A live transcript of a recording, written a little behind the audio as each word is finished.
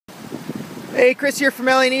Hey, Chris here from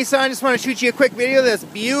LA Nissan. I just want to shoot you a quick video of this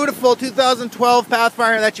beautiful 2012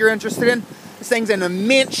 Pathfinder that you're interested in. This thing's in a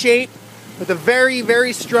mint shape with a very,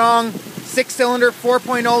 very strong 6-cylinder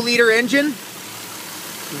 4.0 liter engine.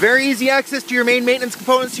 Very easy access to your main maintenance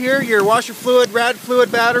components here. Your washer fluid, rad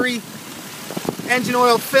fluid, battery, engine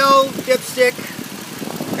oil fill, dipstick.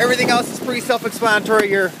 Everything else is pretty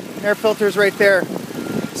self-explanatory. Your air filter's right there.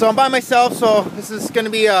 So I'm by myself, so this is going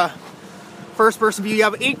to be a first person view. You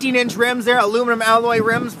have 18-inch rims there, aluminum alloy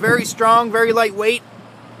rims, very strong, very lightweight,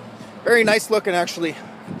 very nice looking actually.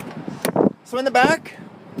 So in the back,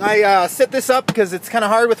 I sit this up because it's kind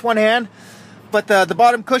of hard with one hand, but the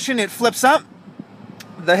bottom cushion, it flips up,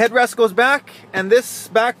 the headrest goes back, and this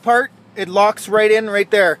back part, it locks right in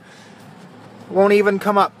right there. Won't even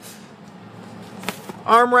come up.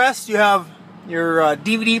 Armrest, you have your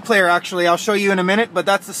DVD player actually. I'll show you in a minute, but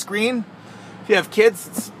that's the screen. If you have kids,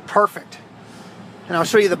 it's perfect. And I'll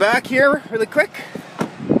show you the back here really quick.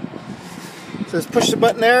 So just push the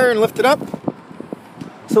button there and lift it up.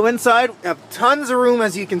 So inside, we have tons of room,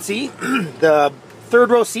 as you can see. The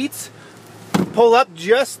third row seats pull up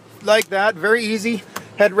just like that, very easy.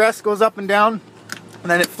 Headrest goes up and down, and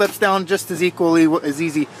then it flips down just as equally as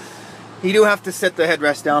easy. You do have to set the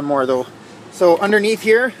headrest down more though. So underneath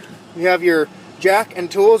here, you have your jack and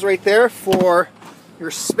tools right there for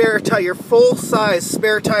your spare tire, your full-size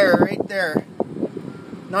spare tire right there.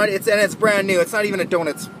 And it's brand new. It's not even a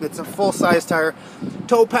donut. It's a full-size tire.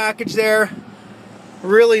 Tow package there.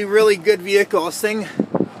 Really, really good vehicle. This thing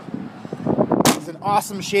is in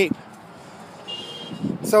awesome shape.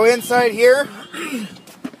 So inside here,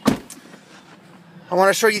 I want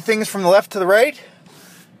to show you things from the left to the right.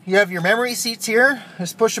 You have your memory seats here.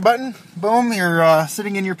 Just push a button. Boom. You're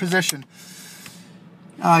sitting in your position.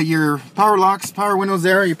 Your power locks, power windows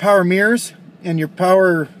there. Your power mirrors and your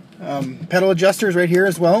power pedal adjusters right here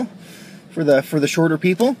as well for the shorter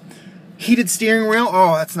people. Heated steering wheel.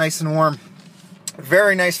 Oh, that's nice and warm.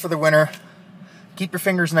 Very nice for the winter. Keep your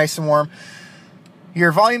fingers nice and warm.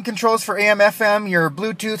 Your volume controls for AM, FM, your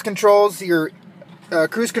Bluetooth controls, your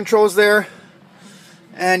cruise controls there,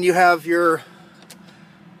 and you have your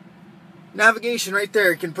navigation right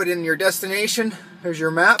there. You can put in your destination. There's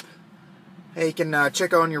your map. And you can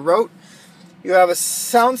check out on your route. You have a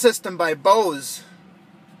sound system by Bose.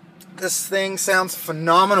 This thing sounds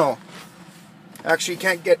phenomenal. Actually, you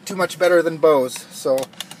can't get too much better than Bose. So,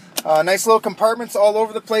 nice little compartments all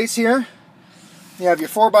over the place here. You have your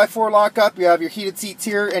 4x4 lockup. You have your heated seats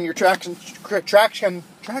here and your traction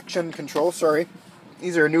control. Sorry,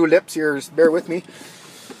 these are new lips here. Just bear with me.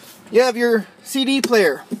 You have your CD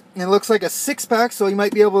player. And it looks like a 6-pack, so you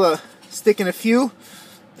might be able to stick in a few.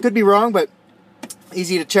 Could be wrong, but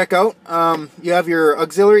easy to check out. You have your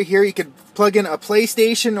auxiliary here. You could plug in a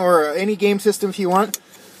PlayStation or any game system if you want.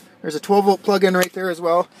 There's a 12-volt plug-in right there as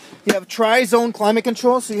well. You have tri-zone climate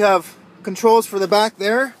control, so you have controls for the back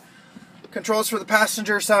there, controls for the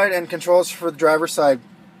passenger side, and controls for the driver's side.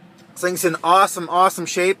 This thing's in awesome, awesome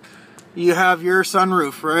shape. You have your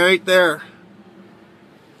sunroof right there.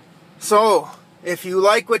 So, if you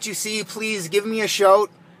like what you see, please give me a shout.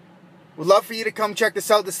 Would love for you to come check this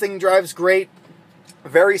out. This thing drives great. A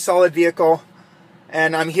very solid vehicle.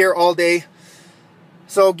 And I'm here all day.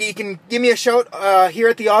 So you can give me a shout here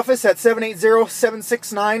at the office at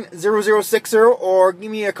 780-769-0060, or give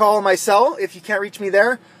me a call on my cell if you can't reach me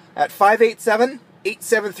there at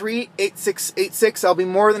 587-873-8686. I'll be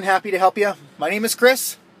more than happy to help you. My name is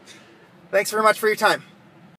Chris. Thanks very much for your time.